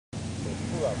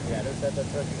two up. Yeah, there's that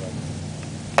turkey one.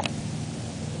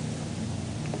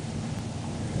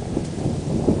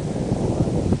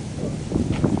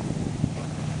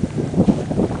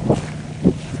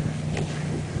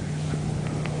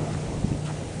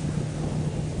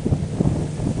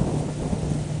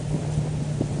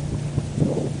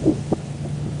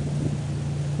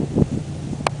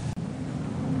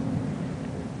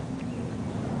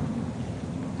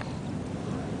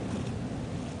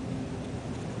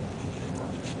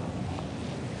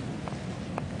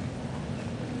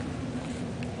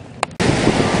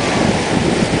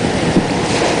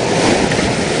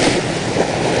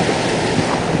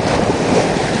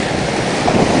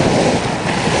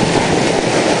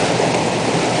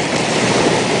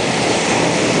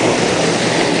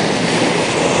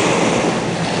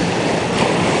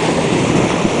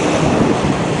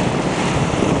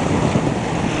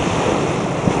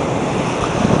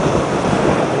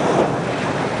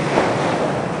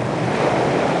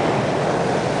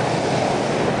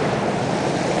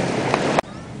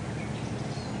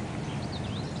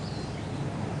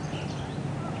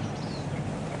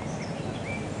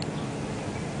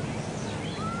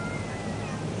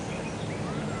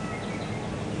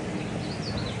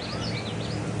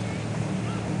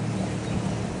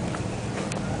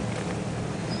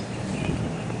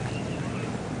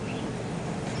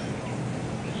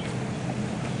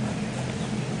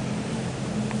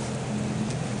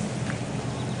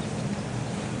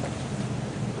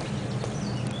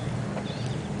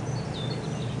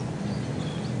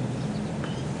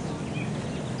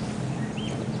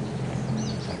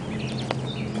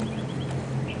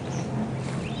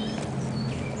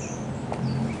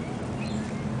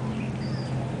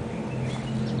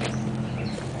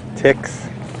 Ticks.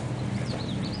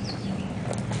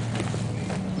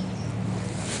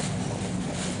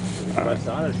 Press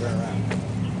on or turn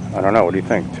around? I don't know. What do you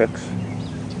think? Ticks?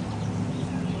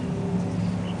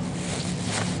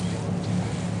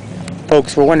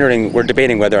 Folks, we're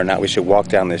debating whether or not we should walk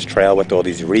down this trail with all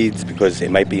these reeds because it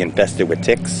might be infested with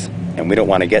ticks, and we don't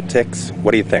want to get ticks.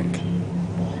 What do you think?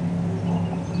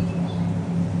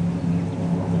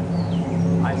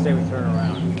 I say we turn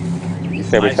around. You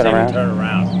say we turn around? I say we turn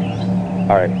around.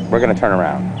 All right, we're going to turn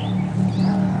around.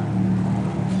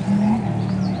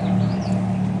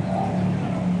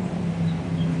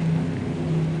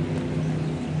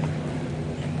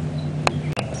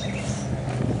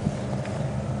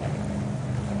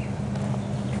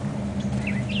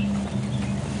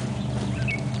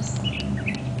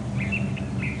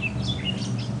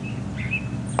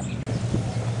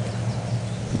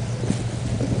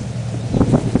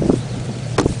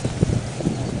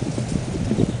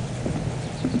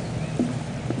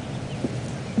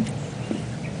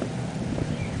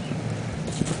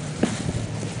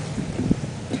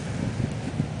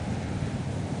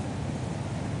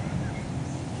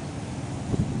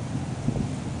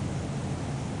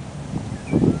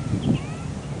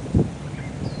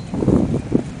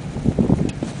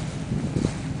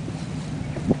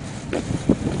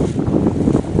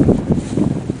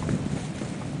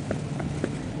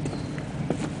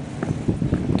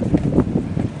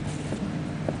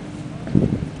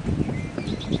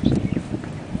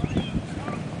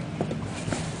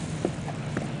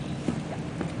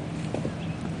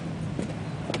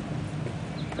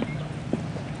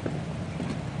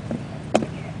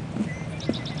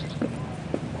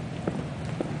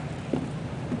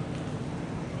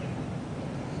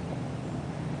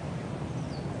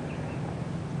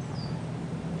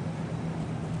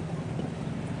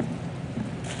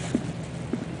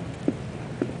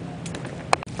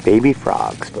 Baby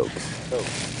frogs, folks.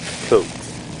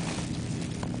 Toads.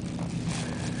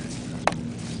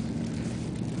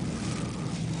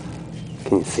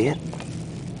 Can you see it?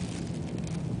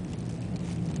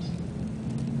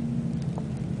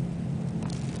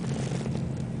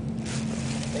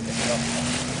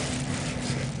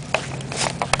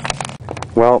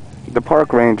 Well, the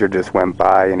park ranger just went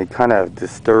by and he kind of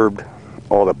disturbed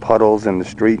all the puddles in the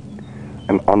street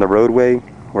and on the roadway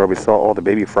where we saw all the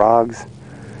baby frogs.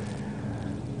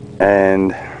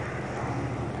 And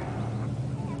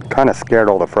kind of scared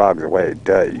all the frogs away.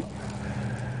 If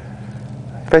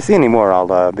I see any more, I'll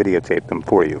videotape them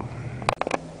for you.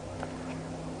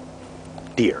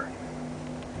 Deer.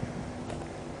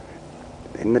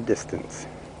 In the distance.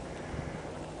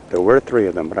 There were 3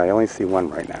 of them, but I only see 1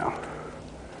 right now.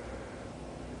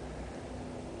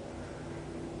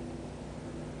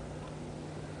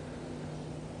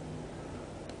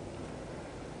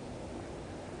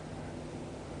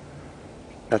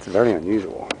 That's very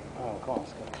unusual. Oh, come on,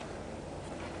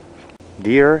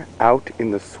 Deer out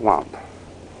in the swamp.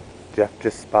 Jeff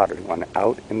just spotted one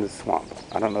out in the swamp.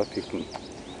 I don't know if you can...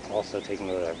 Also taking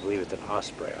a look, I believe it's an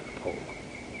osprey on the pole.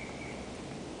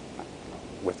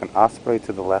 With an osprey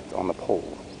to the left on the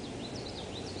pole.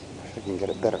 If I can get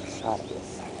a better shot of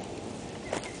this.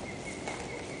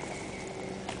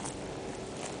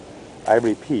 I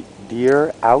repeat,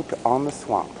 deer out on the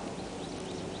swamp.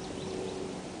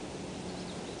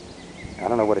 I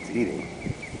don't know what it's eating.